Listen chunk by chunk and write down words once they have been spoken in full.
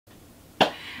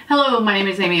Hello, my name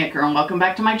is Aamyie Ecker and welcome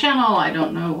back to my channel. I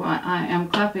don't know why I am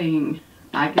clapping.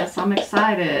 I guess I'm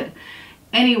excited.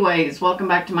 Anyways, welcome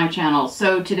back to my channel.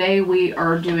 So today we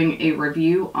are doing a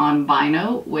review on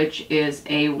VineOh, which is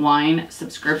a wine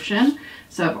subscription.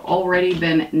 So I've already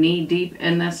been knee deep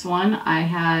in this one. I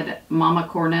had Mama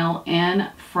Cornell in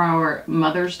for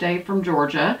Mother's Day from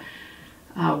Georgia.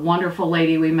 A wonderful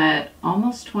lady we met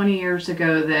almost 20 years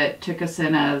ago that took us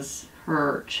in as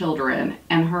her children,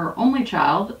 and her only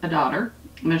child, a daughter,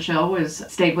 Michelle,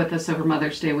 stayed with us over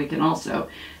Mother's Day weekend also.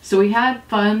 So we had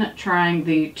fun trying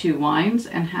the two wines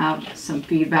and have some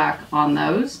feedback on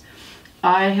those.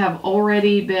 I have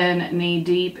already been knee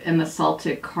deep in the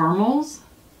salted caramels.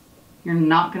 You're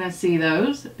not going to see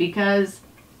those because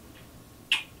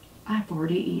I've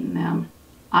already eaten them.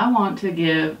 I want to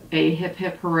give a hip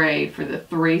hip hooray for the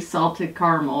 3 salted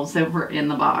caramels that were in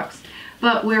the box.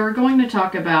 But we're going to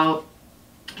talk about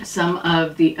some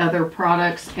of the other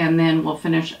products and then we'll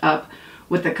finish up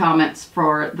with the comments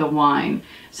for the wine.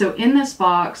 So in this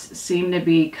box seemed to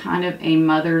be kind of a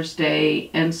Mother's Day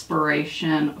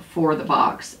inspiration for the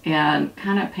box and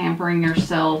kind of pampering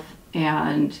yourself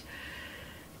and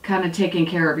kind of taking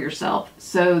care of yourself.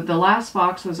 So the last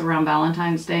box was around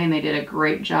Valentine's Day and they did a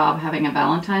great job having a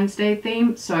Valentine's Day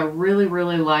theme. So I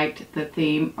really liked the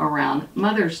theme around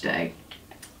Mother's Day.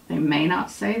 They may not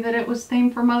say that it was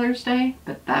themed for Mother's Day,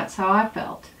 but that's how I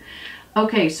felt.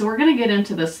 Okay, so we're going to get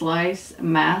into the Slice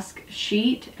mask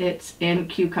sheet. It's in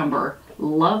cucumber.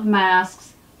 Love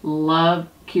masks, love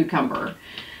cucumber.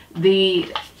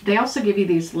 They also give you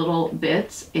these little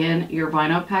bits in your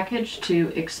VineOh package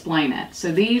to explain it.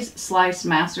 So these Slice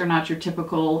masks are not your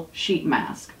typical sheet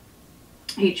mask.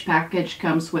 Each package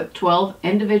comes with 12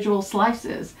 individual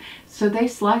slices. So they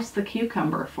slice the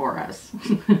cucumber for us.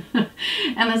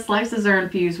 And the slices are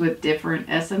infused with different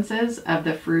essences of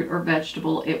the fruit or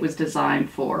vegetable it was designed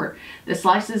for. The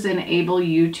slices enable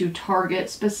you to target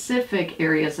specific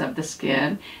areas of the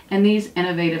skin, and these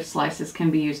innovative slices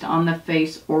can be used on the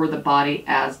face or the body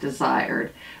as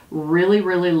desired.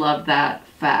 Really love that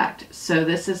fact. So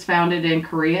this is founded in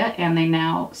Korea and they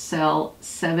now sell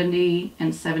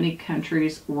in 70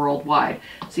 countries worldwide.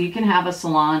 So you can have a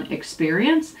salon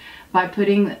experience by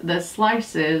putting the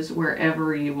slices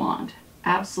wherever you want.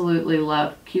 Absolutely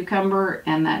love cucumber,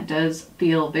 and that does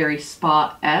feel very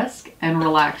spa-esque and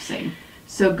relaxing.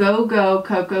 So go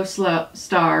Cocoa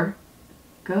Star.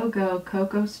 Go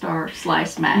Cocoa Star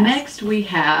Slice Mask. Next we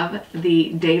have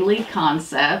the Daily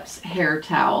Concepts hair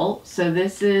towel. So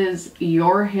this is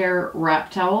your hair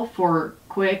wrap towel for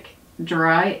quick,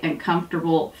 dry, and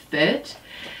comfortable fit.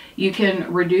 You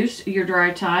can reduce your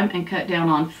dry time and cut down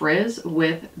on frizz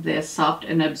with this soft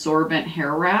and absorbent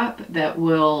hair wrap that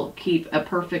will keep a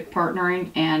perfect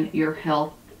partnering and your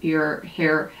hair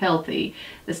healthy.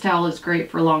 This towel is great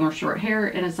for long or short hair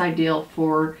and is ideal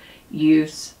for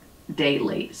use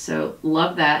daily. So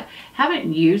love that.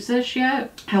 Haven't used this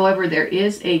yet. However, there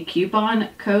is a coupon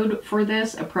code for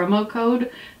this, a promo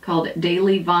code called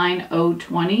Daily VineOh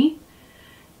 20.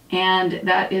 And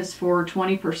that is for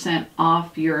 20%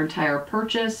 off your entire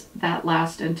purchase. That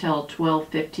lasts until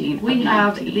 12/15. We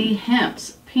have the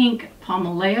Hemp's Pink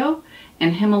Palmoleo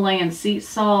and Himalayan Sea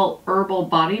Salt Herbal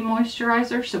Body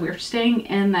Moisturizer. So we're staying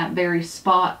in that very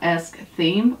spa-esque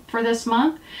theme for this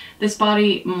month. This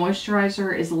body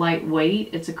moisturizer is lightweight.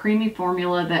 It's a creamy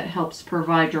formula that helps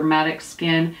provide dramatic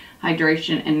skin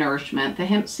hydration and nourishment. The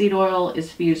hemp seed oil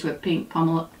is fused with pink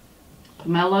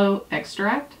pomelo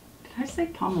extract. Did I say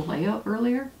palmoleo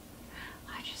earlier?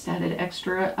 I just added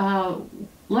extra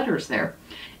letters there.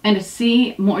 And a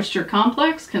sea moisture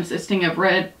complex consisting of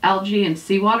red algae and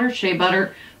seawater, shea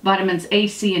butter, vitamins A,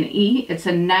 C, and E. It's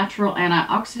a natural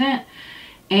antioxidant,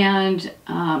 and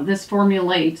this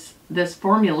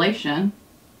formulation,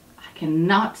 I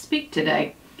cannot speak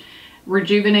today,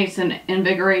 rejuvenates and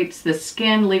invigorates the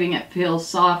skin, leaving it feel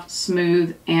soft,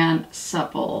 smooth, and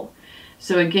supple.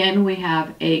 So again, we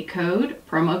have a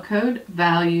promo code,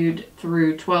 valued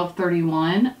through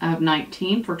 12/31 of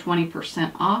 19 for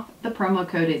 20% off. The promo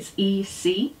code is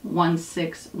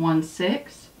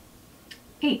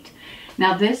EC16168.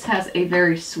 Now this has a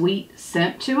very sweet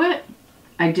scent to it.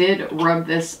 I did rub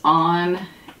this on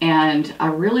and I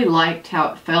really liked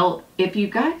how it felt. If you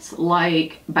guys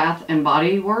like Bath and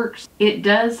Body Works, it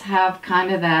does have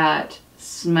kind of that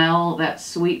smell, that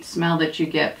sweet smell that you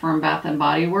get from Bath and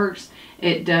Body Works.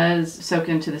 It does soak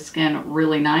into the skin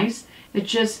really nice. It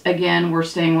just, again, we're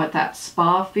staying with that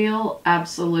spa feel.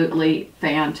 Absolutely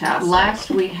fantastic. Last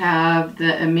we have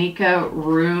the Aamyie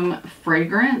Room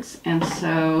Fragrance. And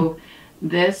so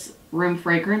this room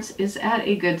fragrance is at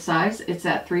a good size. It's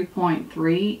at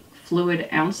 3.3 fluid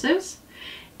ounces.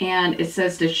 And it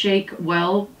says to shake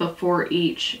well before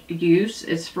each use,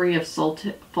 is free of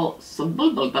sulfates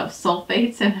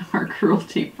and are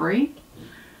cruelty free.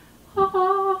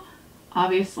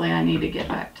 Obviously I need to get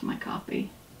back to my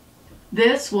copy.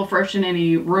 This will freshen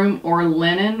any room or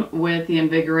linen with the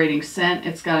invigorating scent.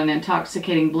 It's got an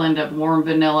intoxicating blend of warm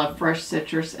vanilla, fresh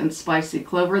citrus, and spicy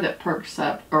clover that perks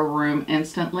up a room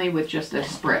instantly with just a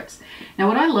spritz. Now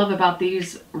what I love about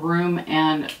these room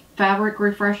and fabric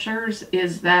refreshers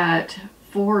is that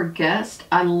for guests,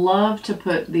 I love to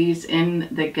put these in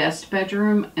the guest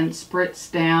bedroom and spritz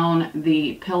down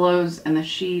the pillows and the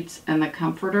sheets and the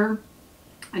comforter,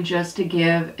 just to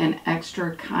give an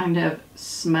extra kind of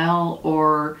smell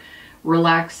or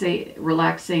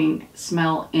relaxing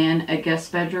smell in a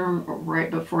guest bedroom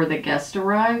right before the guests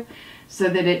arrive, so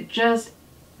that it just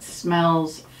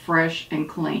smells fresh and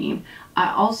clean.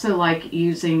 I also like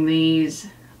using these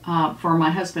for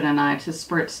my husband and I to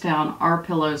spritz down our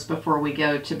pillows before we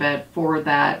go to bed for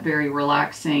that very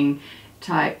relaxing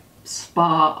type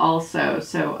spa also.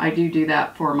 So I do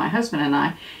that for my husband and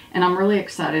I. And I'm really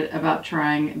excited about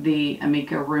trying the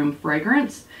Aamyie room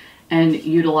fragrance and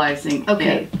utilizing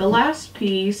it. The last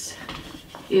piece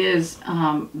is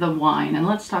the wine. And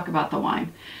let's talk about the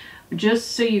wine.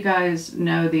 Just so you guys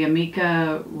know, the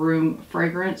Aamyie room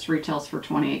fragrance retails for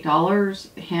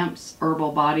 $28. Hemp's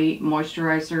Herbal Body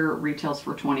Moisturizer retails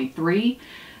for $23.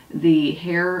 The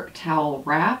hair towel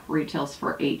wrap retails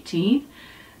for $18.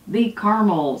 The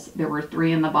caramels, there were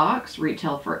 3 in the box,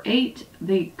 retail for $8.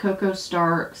 The Cocoa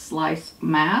Star Slice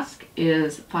Mask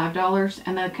is $5,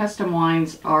 and the custom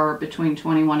wines are between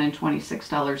 $21 and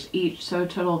 $26 each, so a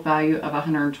total value of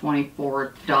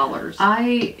 $124.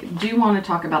 I do want to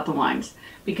talk about the wines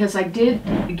because I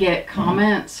did get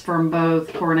comments from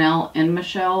both Cornell and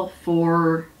Michelle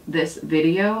for this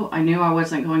video. I knew I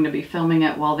wasn't going to be filming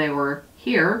it while they were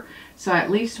here, so I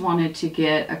at least wanted to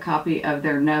get a copy of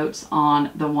their notes on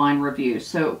the wine review.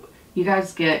 So you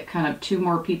guys get kind of 2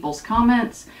 more people's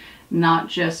comments, not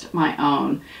just my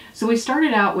own. So we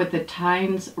started out with the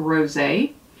Tynes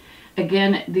Rosé.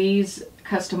 Again, these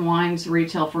custom wines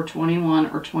retail for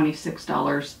 $21 or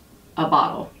 $26 a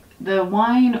bottle. The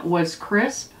wine was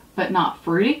crisp, but not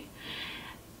fruity.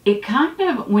 It kind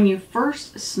of, when you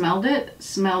first smelled it,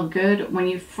 smelled good. When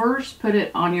you first put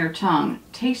it on your tongue,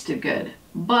 tasted good.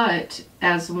 But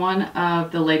as one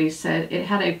of the ladies said, it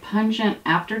had a pungent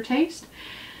aftertaste,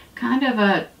 kind of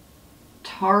a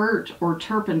tart or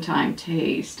turpentine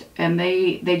taste, and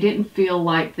they didn't feel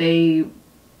like they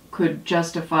could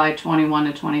justify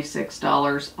 $21 to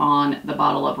 $26 on the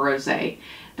bottle of rosé.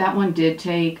 That one did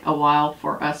take a while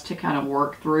for us to kind of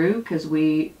work through, because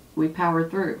we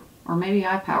powered through, or maybe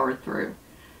I powered through,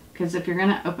 because if you're going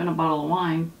to open a bottle of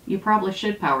wine, you probably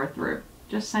should power through.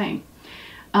 Just saying.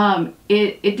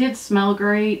 It did smell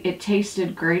great. It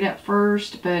tasted great at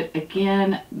first, but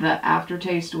again, the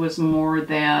aftertaste was more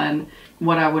than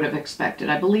what I would have expected.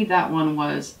 I believe that one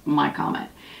was my comment.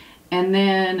 And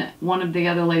then one of the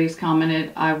other ladies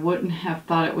commented, I wouldn't have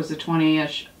thought it was a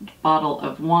 20-ish bottle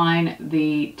of wine.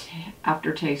 The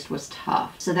aftertaste was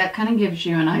tough. So that kind of gives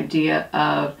you an idea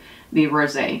of the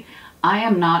rosé. I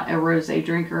am not a rosé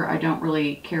drinker. I don't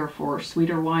really care for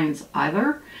sweeter wines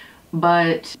either.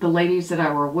 But the ladies that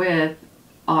I were with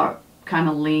kind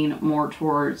of lean more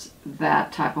towards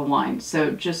that type of wine.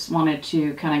 So just wanted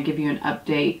to kind of give you an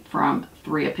update from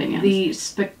 3 opinions. The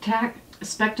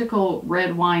Spectacle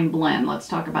Red Wine Blend, let's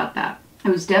talk about that. It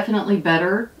was definitely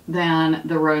better than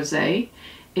the rosé.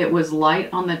 It was light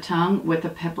on the tongue with a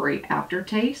peppery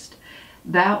aftertaste.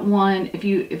 That one, if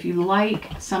you like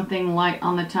something light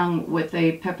on the tongue with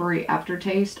a peppery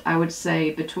aftertaste, I would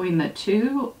say between the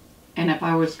 2. And if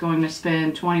I was going to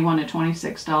spend $21 to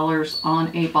 $26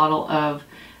 on a bottle of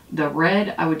the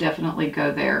red, I would definitely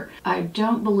go there. I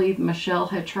don't believe Michelle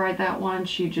had tried that one.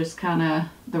 She just kind of,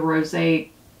 the rosé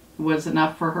was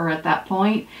enough for her at that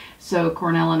point. So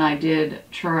Cornell and I did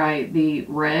try the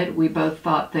red. We both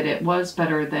thought that it was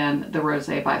better than the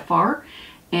rosé by far,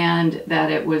 and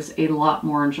that it was a lot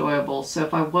more enjoyable. So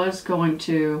if I was going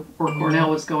to, or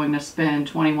Cornell was going to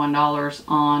spend $21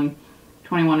 on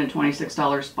 $21 to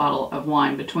 $26 bottle of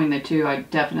wine between the 2, I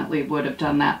definitely would have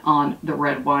done that on the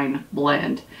red wine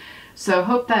blend. So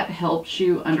hope that helps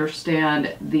you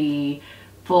understand the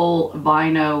full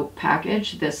VineOh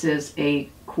package. This is a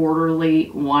quarterly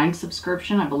wine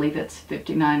subscription. I believe it's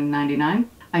 $59.99.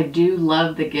 I do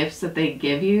love the gifts that they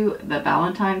give you. The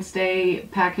Valentine's Day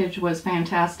package was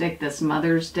fantastic. This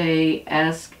Mother's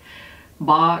Day-esque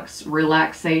box,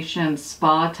 relaxation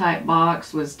spa type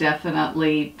box, was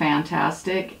definitely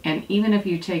fantastic. And even if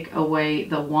you take away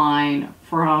the wine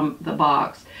from the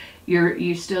box,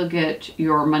 you still get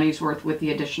your money's worth with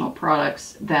the additional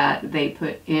products that they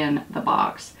put in the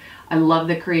box. I love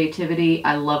the creativity.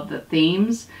 I love the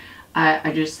themes.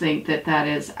 I just think that that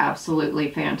is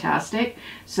absolutely fantastic.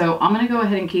 So I'm going to go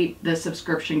ahead and keep the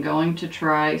subscription going to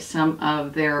try some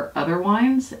of their other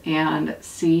wines and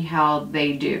see how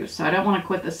they do. So I don't want to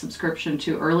quit the subscription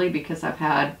too early because I've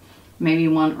had maybe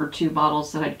 1 or 2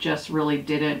 bottles that I just really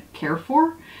didn't care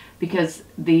for, because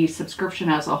the subscription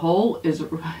as a whole is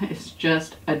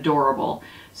just adorable.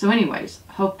 So anyways,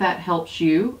 hope that helps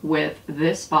you with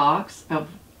this box of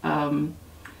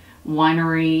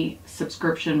winery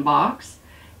subscription box.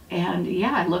 And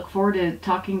yeah, I look forward to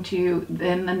talking to you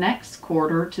in the next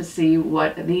quarter to see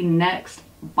what the next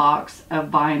box of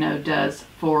VineOh does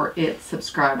for its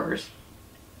subscribers.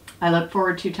 I look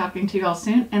forward to talking to you all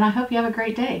soon, and I hope you have a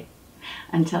great day.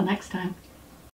 Until next time.